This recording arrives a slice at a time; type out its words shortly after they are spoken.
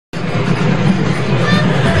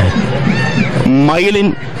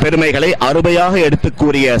மயிலின் பெருமைகளை அருமையாக எடுத்துக்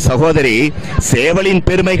கூறிய சகோதரி சேவலின்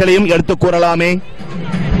பெருமைகளையும் எடுத்துக் கூறலாமே?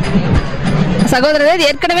 சகோதரர்,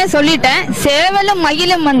 ஏற்கனவே சொல்லிட்டேன். சேவலும்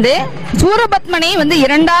மயிலும் சூரபத்மனை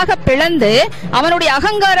இரண்டாக பிளந்து அவனுடைய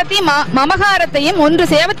அகங்காரத்தையும் மமகாரத்தையும் ஒன்று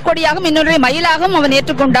சேவற்கொடியாகவும் இன்னொரு மயிலாகவும் அவன்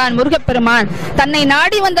ஏற்றுக்கொண்டான். முருகப்பெருமான் தன்னை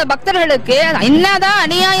நாடி வந்த பக்தர்களுக்கு என்னதான்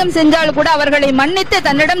அநியாயம் செஞ்சாலும் கூட அவர்களை மன்னித்து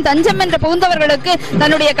தன்னிடம் தஞ்சம் என்று புகுந்தவர்களுக்கு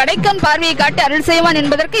தன்னுடைய கடைக்கண் பார்வையை காட்டி அருள் செய்வான்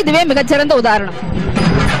என்பதற்கு இதுவே மிகச்சிறந்த உதாரணம்.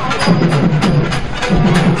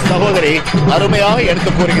 சகோதரி, அருமையாக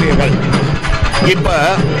எடுத்துக் கூறுகிறீர்கள். இப்ப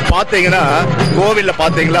பாத்தீங்கன்னா கோவில்ல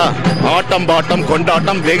பாத்தீங்களா ஆட்டம் பாட்டம்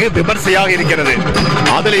கொண்டாட்டம் வெகு விமர்சையாக இருக்கிறது.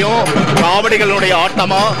 அதுலயும் காவடிகளுடைய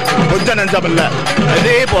ஆட்டமா கொஞ்சம் நஞ்சம் இல்ல.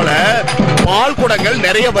 அதே போல பால் குடங்கள்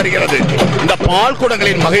நிறைய வருகிறது. இந்த பால்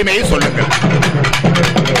குடங்களின் மகிமையை சொல்லுங்கள்.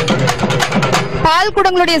 பால்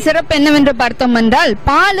குடங்களுடைய சிறப்பு என்னவென்று பார்த்தோம் என்றால்,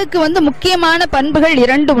 பாலுக்கு முக்கியமான பண்புகள்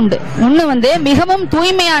இரண்டு உண்டு. ஒண்ணு மிகவும்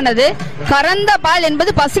தூய்மையானது. கறந்த பால்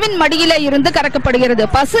என்பது பசுவின் மடியில இருந்து கறக்கப்படுகிறது.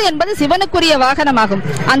 பசு என்பது சிவனுக்குரிய வாகனமாகும்.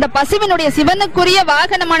 அந்த பசுவினுடைய சிவனுக்குரிய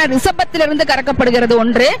வாகனமான ரிஷபத்திலிருந்து கறக்கப்படுகிறது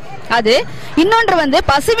ஒன்று. அது இன்னொன்று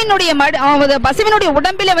பசுவினுடைய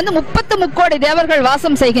உடம்பில 30 முக்கோடி தேவர்கள்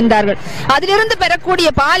வாசம் செய்கின்றார்கள். அதிலிருந்து பெறக்கூடிய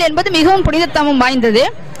பால் என்பது மிகவும் புனிதத்தமும் வாய்ந்தது.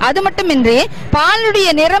 அது மட்டுமின்றி பாலுடைய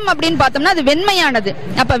நிறம் அப்படின்னு பார்த்தோம்னா அது வெண்மையானது.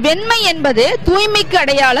 அப்ப வெண்மை என்பது தூய்மைக்கு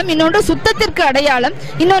அடையாளம், இன்னொன்று சுத்தத்திற்கு அடையாளம்,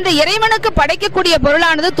 இன்னொன்று இறைவனுக்கு படைக்கக்கூடிய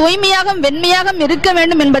பொருளானது தூய்மையாக வெண்மையாக இருக்க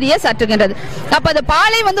வேண்டும் என்பதையே சாற்றுகின்றது. அப்ப அது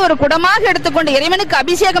பாலை ஒரு குடமாக எடுத்துக்கொண்டு இறைவனுக்கு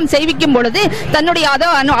அபிஷேகம் செய்விக்கும் பொழுது தன்னுடைய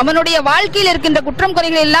அவனுடைய வாழ்க்கையில் இருக்கின்ற குற்றம்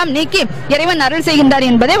குறைகள் எல்லாம் நீக்கி இறைவன் அருள் செய்கின்றார்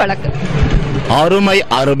என்பதே வழக்கு. அருமை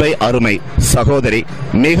அருமை அருமை சகோதரி,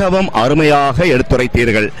 மிகவும் அருமையாக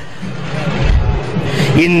எடுத்துரைத்தீர்கள்.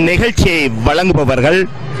 இந்நிகழ்ச்சியை வழங்குபவர்கள்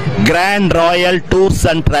grand Royal tours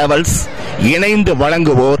and travels, இணைந்து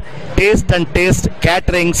வழங்குவோர் taste and taste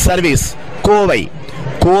catering service Kovai,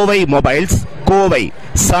 Kovai mobiles Kovai,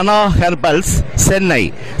 Sana herbals Chennai,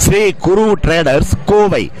 Sri Guru traders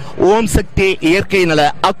Kovai, ஓம் சக்தி இயற்கை நல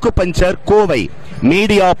அக்குபஞ்சர் கோவை,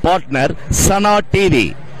 மீடியா பார்ட்னர் சனா TV,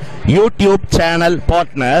 YouTube channel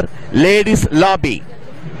partner ladies lobby.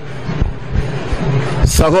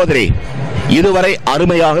 சகோதரி, இதுவரை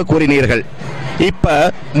அருமையாக கூறினீர்கள். இப்ப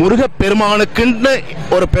முருகப்பெருமானுக்கு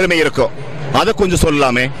ஒரு பெருமை இருக்கும், அதை கொஞ்சம்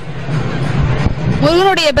சொல்லலாமே?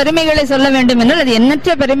 முருகனுடைய பெருமைகளை சொல்ல வேண்டும் என்றால் அது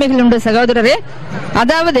எண்ணற்ற பெருமைகள் உண்டு சகோதரரே.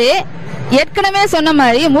 அதாவது ஏற்கனவே சொன்ன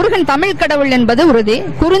மாதிரி முருகன் தமிழ் கடவுள் என்பது உறுதி.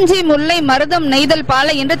 குறிஞ்சி, முல்லை, மருதம், நெய்தல்,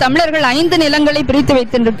 பாலை என்று தமிழர்கள் 5 நிலங்களை பிரித்து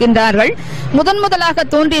வைத்திருக்கின்றார்கள். முதலாக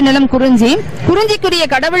தோன்றிய நிலம் குறிஞ்சி. குறிஞ்சிக்குரிய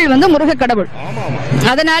கடவுள் முருக கடவுள்.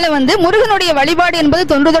 அதனால முருகனுடைய வழிபாடு என்பது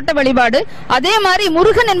தொன்று தொட்ட வழிபாடு. அதே மாதிரி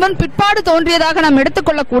முருகன் என்பவன் பிற்பாடு தோன்றியதாக நாம்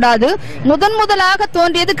எடுத்துக்கொள்ளக் கூடாது. முதலாக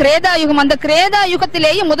தோன்றியது கிரேதா யுகம். அந்த கிரேதா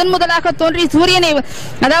யுகத்திலேயே முதலாக தோன்றிய சூரியனை,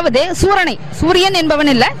 அதாவது சூரியன்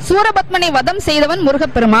என்பவன் இல்ல, சூரபத்மனை வதம் செய்தவன்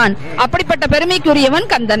முருகப்பெருமான். அப்படிப்பட்ட பெருமைக்குரியவன்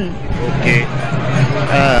கந்தன்.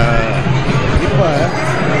 இப்ப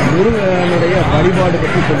முருகனுடைய வழிபாடு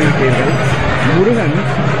பற்றி சொல்லியிருக்கீர்கள்.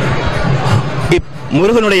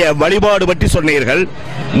 முருகனுடைய வழிபாடு பற்றி சொன்னீர்கள்.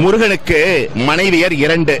 முருகனுக்கு மனைவியர்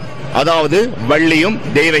 2, அதாவது வள்ளியும்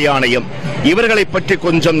தெய்வயானையும். இவர்களை பற்றி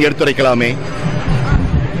கொஞ்சம் எடுத்துரைக்கலாமே?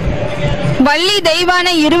 வள்ளி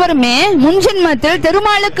தெய்வானை இருவருமே முன்ஜென்மத்தில்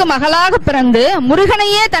திருமாலுக்கு மகளாக பிறந்து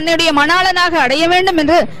முருகனையே தன்னுடைய மணாளனாக அடைய வேண்டும்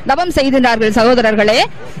என்று தவம் செய்கின்றார்கள்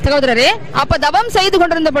சகோதரரே. அப்ப தவம் செய்து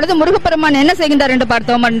கொண்டிருந்த பொழுது முருகப்பெருமான் என்ன செய்கின்றார் என்று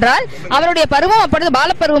பார்த்தோம் என்றால், அவருடைய பருவம் அப்பொழுது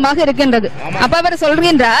பாலப்பருவமாக இருக்கின்றது. அப்ப அவர்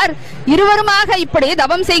சொல்கின்றார், இருவருமாக இப்படி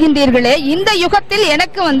தவம் செய்கின்றீர்களே, இந்த யுகத்தில்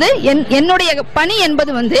எனக்கு என்னுடைய பணி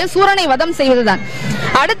என்பது சூரனை வதம் செய்வதுதான்.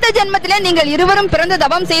 அடுத்த ஜென்மத்திலே நீங்கள் இருவரும் பிறந்து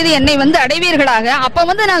தவம் செய்து என்னை அடைவீர்களாக.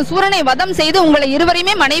 அப்ப நான் சூரனை வதம் செய்து உங்களை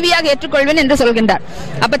இருவரையுமே மனைவியாக ஏற்றுக்கொள்வேன் என்று சொல்கின்றார்.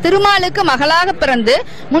 அப்ப திருமாலுக்கு மகளாக பிறந்து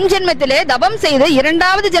முன் ஜென்மத்திலே தவம் செய்து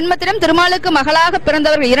 2வது ஜென்மத்திலும் திருமாலுக்கு மகளாக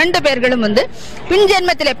பிறந்தவர்கள் 2 பேர்களும் பின்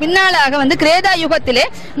ஜென்மத்திலே பின்னாளாக கிரேதா யுகத்திலே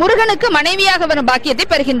முருகனுக்கு மனைவியாக வரும் பாக்கியத்தை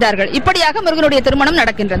பெறுகின்றார்கள். இப்படியாக முருகனுடைய திருமணம்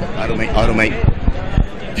நடக்கின்றது. அருமை அருமை.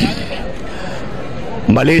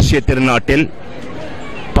 மலேசிய திருநாட்டில்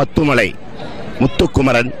பத்துமலை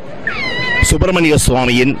முத்துக்குமரன் சுப்பிரமணிய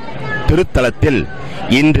சுவாமியின் திருத்தலத்தில்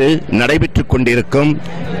இன்று நடைபெற்றுக் கொண்டிருக்கும்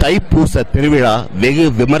தைப்பூச திருவிழா வெகு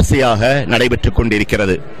விமர்சையாக நடைபெற்றுக்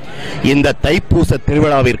கொண்டிருக்கிறது. இந்த தைப்பூச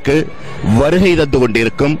திருவிழாவிற்கு வருகை தந்து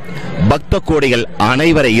கொண்டிருக்கும் பக்த கோடிகள்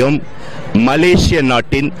அனைவரையும் மலேசிய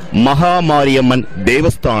நாட்டின் மகாமாரியம்மன்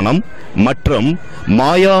தேவஸ்தானம் மற்றும்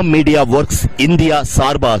மாயா மீடியா ஒர்க்ஸ் இந்தியா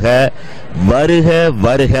சார்பாக வருக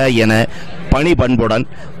வருக என பணிபண்புடன்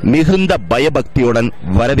மிகுந்த பயபக்தியுடன்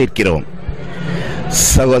வரவேற்கிறோம்.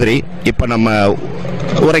 சகோதரி, இப்ப நம்ம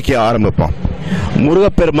உரைக்க ஆரம்பிப்போம்.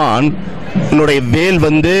 முருகப்பெருமான் வேல்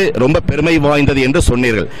வந்து ரொம்ப பெருமை வாய்ந்தது என்று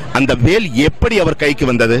சொன்னீர்கள். அந்த வேல் எப்படி அவர் கைக்கு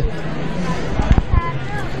வந்தது?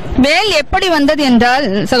 வேல் எப்படி வந்தது என்றால்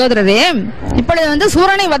சகோதரரே, இப்பொழுது வந்து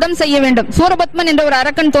சூரனை வதம் செய்ய வேண்டும். சூரபத்மன் என்ற ஒரு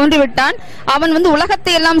அரக்கன் தோன்றிவிட்டான். அவன் வந்து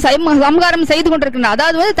உலகத்தை எல்லாம் சம்ஹாரம் செய்து கொண்டிருக்கிறான்.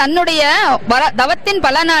 அதாவது வந்து தன்னுடைய தவத்தின்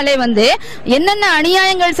பலனாலே வந்து என்னென்ன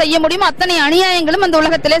அநியாயங்கள் செய்ய முடியுமோ அத்தனை அநியாயங்களும் அந்த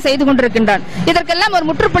உலகத்திலே செய்து கொண்டிருக்கின்றான். இதற்கெல்லாம் ஒரு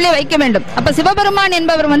முற்றுப்புள்ளி வைக்க வேண்டும். அப்ப சிவபெருமான்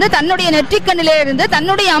என்பவர் வந்து தன்னுடைய நெற்றிக்கண்ணிலே இருந்து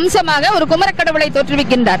தன்னுடைய அம்சமாக ஒரு குமரக்கடவுளை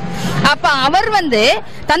தோற்றுவிக்கின்றார். அப்ப அவர் வந்து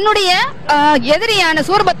தன்னுடைய எதிரியான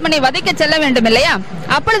சூரபத்மனை வதைக்க செல்ல வேண்டும் இல்லையா?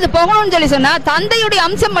 அப்பொழுது போகணும்னு சொல்லி சொன்னா தந்தையுடைய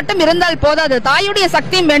அம்சம் மட்டும் இருந்தால் போதாது, தாயுடைய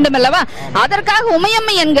சக்தியும் வேண்டும் அல்லவா? அதற்காக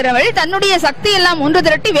உமையம்மை என்கிறவள் தன்னுடைய சக்தி எல்லாம் ஒன்று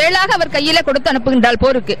திரட்டி வேளாக அவர் கையில கொடுத்து அனுப்புகின்றாள்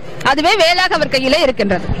போருக்கு. அதுவே வேளாக அவர் கையிலே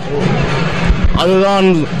இருக்கின்றது. அதுதான்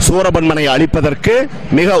சூரபன்மனை அழிப்பதற்கு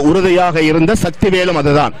மிக உறுதியாக இருந்த சக்தி வேலும்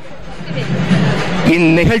அதுதான்.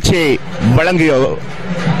 இந்நிகழ்ச்சியை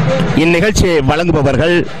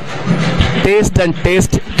வழங்குபவர்கள் taste and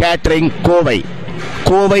taste catering Kovai,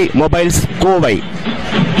 Kovai mobiles Kovai.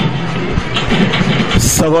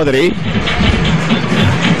 சகோதரி,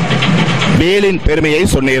 வேலின் பெருமையை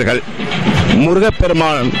சொன்னீர்கள்.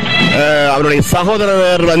 முருகப்பெருமான் அவருடைய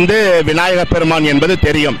சகோதரர் வந்து விநாயக பெருமான் என்பது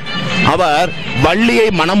தெரியும். அவர் வள்ளியை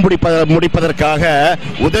மனம் முடிப்பதற்காக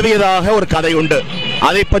உதவியதாக ஒரு கதை உண்டு.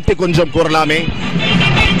 அதை பற்றி கொஞ்சம் கூறலாமே?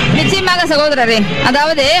 நிச்சயமாக சகோதரரே.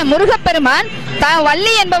 அதாவது முருகப்பெருமான்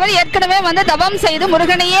வள்ளி என்பவர் ஏற்கனவே வந்து தவம் செய்து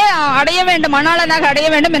முருகனையே அடைய வேண்டும், மணாளனாக அடைய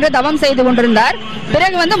வேண்டும் என்று தவம் செய்து கொண்டிருந்தார்.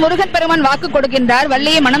 பிறகு வந்து முருகன் பெருமான் வாக்கு கொடுக்கின்றார்,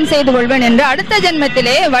 வள்ளியை மனம் செய்து கொள்வேன் என்று. அடுத்த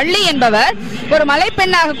ஜென்மத்திலே வள்ளி என்பவர் ஒரு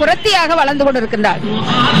மலைப்பெண்ணாக குரத்தியாக வளர்ந்து கொண்டிருக்கின்றார்.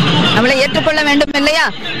 அவளை ஏற்றுக்கொள்ள வேண்டும் இல்லையா?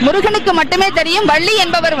 முருகனுக்கு மட்டுமே தெரியும் வள்ளி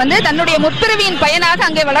என்பவர் வந்து தன்னுடைய முற்பிறவியின் பயனாக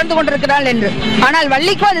அங்கே வளர்ந்து கொண்டிருக்கிறாள் என்று. ஆனால்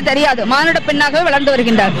வள்ளிக்கும் அது தெரியாது, மானுட பெண்ணாகவே வளர்ந்து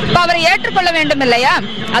வருகின்றார். இப்ப அவரை ஏற்றுக்கொள்ள வேண்டும் இல்லையா?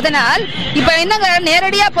 அதனால் இப்ப என்னங்க,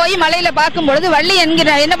 நேரடியா போய் மலையில பார்க்கும் பொழுது வள்ளி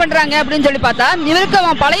என்ன பண்றாங்க அப்படின்னு சொல்லி பார்த்தா இவருக்கு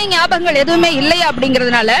பழைய ஞாபகங்கள் எதுவுமே இல்லையா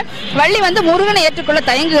அப்படிங்கறதுனால வள்ளி வந்து முருகனை ஏற்றுக்கொள்ள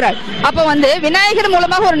தயங்குகிறார். அப்ப வந்து விநாயகர்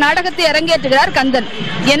மூலமாக ஒரு நாடகத்தை அரங்கேற்றுகிறார் கந்தன்.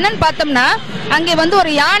 என்னன்னு பார்த்தோம்னா அங்கே வந்து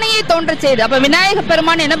ஒரு யானையை தோன்ற செய்து, அப்ப விநாயக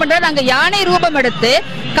பெருமான் என்ன பண்றார், அங்க யானை ரூபம் எடுத்து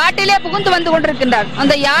காட்டிலே புகுந்து வந்து கொண்டிருக்கின்றார்.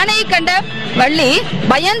 அந்த யானையை கண்ட வள்ளி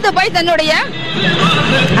பயந்து போய் தன்னுடைய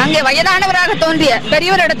அங்கே வயதானவராக தோன்றிய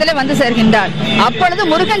பெரியவர் இடத்துல வந்து சேர்கின்றார். அப்பொழுது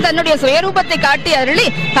முருகன் தன்னுடைய சுயரூபத்தை காட்டி அருளி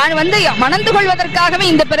தான் வந்து மணந்து கொள்வதற்காகவே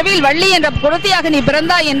இந்த பிறவியில் வள்ளி என்ற குருத்தியாக நீ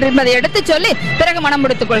பிறந்தாய் என்பதை எடுத்து சொல்லி பிறகு மனம்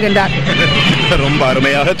முடித்துக் கொள்கின்றார். ரொம்ப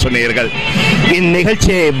அருமையாக சொன்னீர்கள்.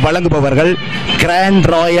 இந்நிகழ்ச்சியை வழங்குபவர்கள் grand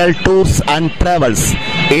Royal tours and travels,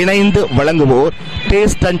 இணைந்து வழங்குவோர்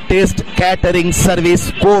taste and taste catering service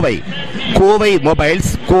Kovai, Kovai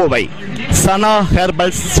mobiles Kovai, Sana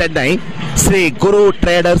herbals Chennai, Sri Guru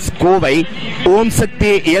traders Kovai, ஓம்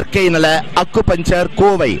சக்தி இயற்கை நல அக்குபஞ்சர்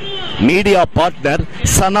கோவை. மீடியா பார்ட்னர்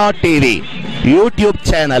சனா TV, YouTube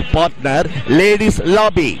channel partner ladies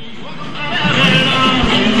lobby.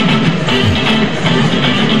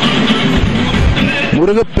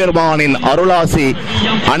 முருகப்பெருமானின் அருளாசி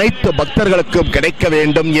அனைத்து பக்தர்களுக்கும் கிடைக்க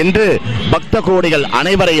வேண்டும் என்று பக்த கோடிகள்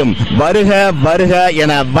அனைவரையும் வருக வருக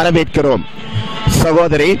என வரவேற்கிறோம்.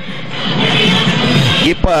 சகோதரி,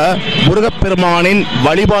 இப்ப முருகப்பெருமானின்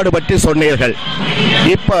வழிபாடு பற்றி சொன்னீர்கள்.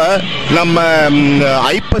 இப்ப நம்ம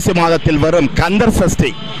ஐப்பசி மாதத்தில் வரும் கந்தர்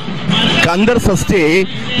சஷ்டி, கந்தர் சஷ்டி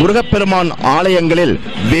முருகப்பெருமான் ஆலயங்களில்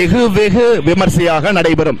வெகு வெகு விமர்சையாக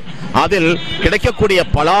நடைபெறும். அதில் கிடைக்கக்கூடிய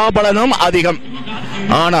பலாபலனும் அதிகம்.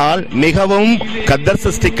 ஆனால் மிகவும் கந்தர்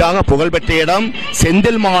சஷ்டிக்காக புகழ்பெற்ற இடம்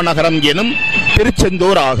செந்தில் மாநகரம் எனும்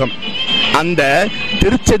திருச்செந்தூர் ஆகும். அந்த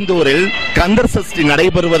திருச்செந்தூரில் கந்தர் சஷ்டி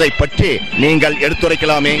நடைபெறுவதை பற்றி நீங்கள்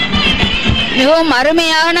எடுத்துரைக்கலாமே? மிகவும்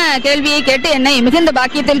அருமையான கேள்வியை கேட்டு என்னை மிகுந்த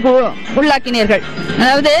பாக்கியத்தில் உள்ளாக்கினீர்கள்.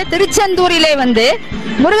 அதாவது திருச்செந்தூரிலே வந்து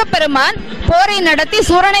முருகப்பெருமான் போரை நடத்தி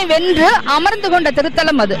சூரனை வென்று அமர்ந்து கொண்ட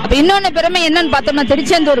திருத்தலம் அது. அப்ப இன்னொன்னு பெருமை என்னன்னு பார்த்தோம்னா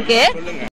திருச்செந்தூருக்கு